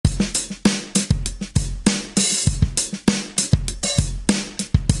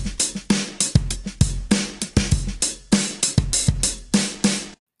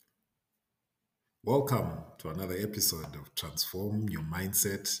Welcome to another episode of Transform Your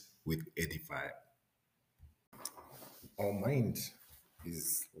Mindset with Edify. Our mind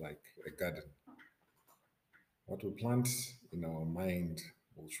is like a garden. What we plant in our mind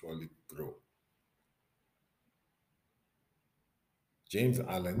will surely grow. James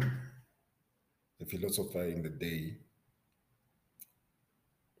Allen, a philosopher in the day,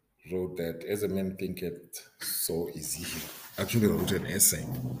 wrote that as a man thinketh, so is he. Actually wrote an essay.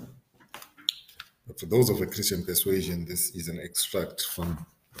 But for those of a Christian persuasion, this is an extract from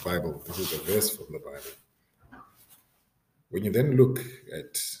the Bible. This is a verse from the Bible. When you then look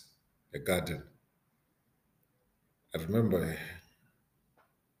at a garden, I remember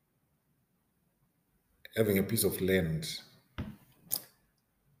having a piece of land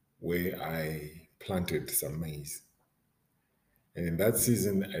where I planted some maize. And in that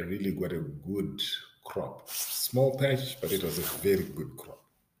season, I really got a good crop. Small patch, but it was a very good crop.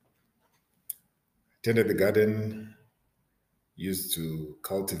 Tended the garden, used to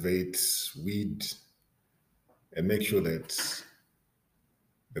cultivate, weed, and make sure that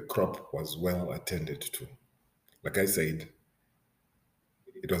the crop was well attended to. Like I said,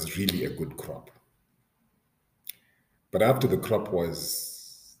 it was really a good crop. But after the crop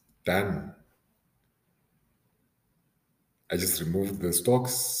was done, I just removed the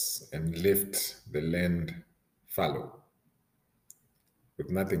stalks and left the land fallow with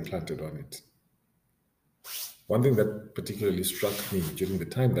nothing planted on it. One thing that particularly struck me during the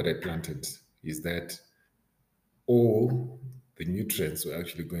time that I planted is that all the nutrients were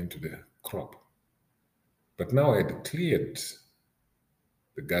actually going to the crop. But now I had cleared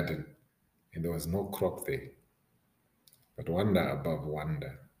the garden and there was no crop there. But wonder above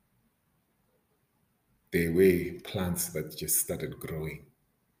wonder, there were plants that just started growing.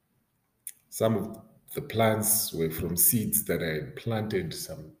 Some of the plants were from seeds that I had planted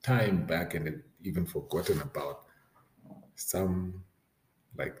some time back and had even forgotten about. Some,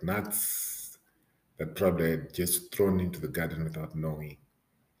 like nuts, that probably I had just thrown into the garden without knowing.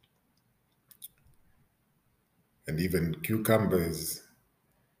 And even cucumbers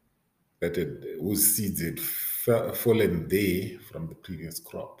whose seeds had fallen there from the previous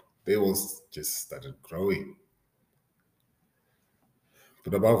crop. They all just started growing.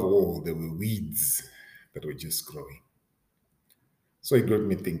 But above all, there were weeds that were just growing. So it got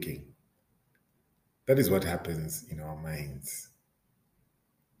me thinking, that is what happens in our minds.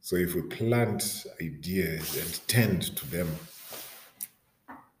 So if we plant ideas and tend to them,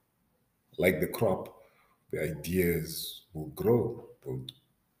 like the crop, the ideas will grow, will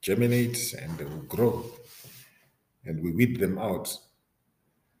germinate, and they will grow. And we weed them out.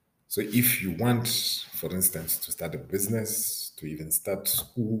 So if you want, for instance, to start a business, to even start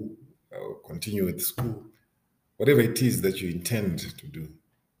school, or continue with school, whatever it is that you intend to do,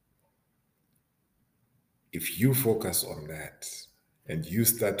 if you focus on that and you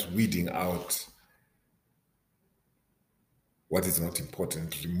start weeding out what is not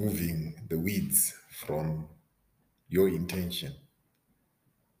important, removing the weeds from your intention,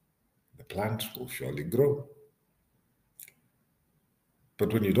 the plant will surely grow.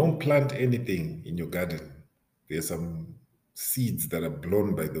 But when you don't plant anything in your garden, there's some seeds that are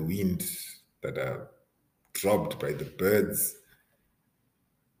blown by the wind, that are dropped by the birds.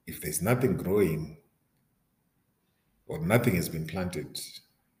 If there's nothing growing or nothing has been planted,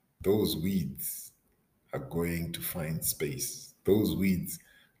 those weeds are going to find space. Those weeds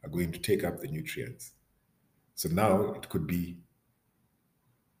are going to take up the nutrients. So now it could be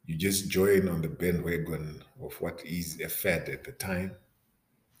you just join on the bandwagon of what is a fad at the time.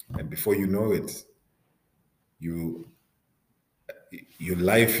 And before you know it, your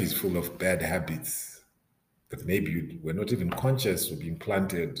life is full of bad habits that maybe you were not even conscious of being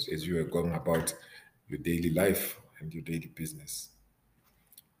planted as you were going about your daily life and your daily business.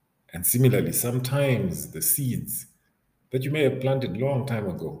 And similarly, sometimes the seeds that you may have planted long time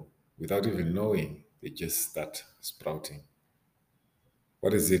ago without even knowing, they just start sprouting.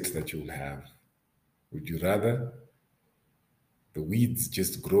 What is it that you'll have? Would you rather the weeds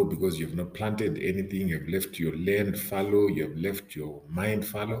just grow because you've not planted anything, you've left your land fallow, you've left your mind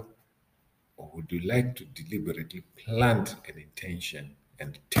fallow? Or would you like to deliberately plant an intention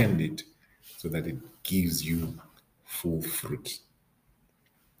and tend it so that it gives you full fruit?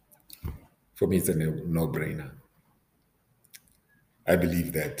 For me, it's a no-brainer. I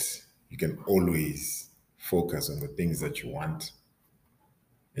believe that you can always focus on the things that you want,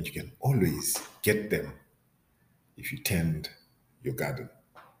 and you can always get them if you tend your garden.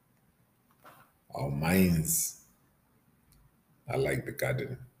 Our minds are like the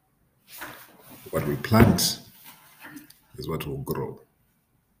garden. What we plant is what will grow.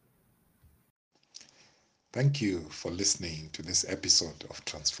 Thank you for listening to this episode of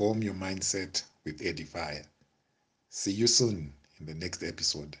Transform Your Mindset with Edify. See you soon in the next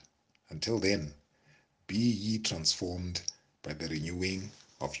episode. Until then, be ye transformed by the renewing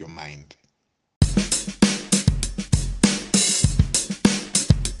of your mind.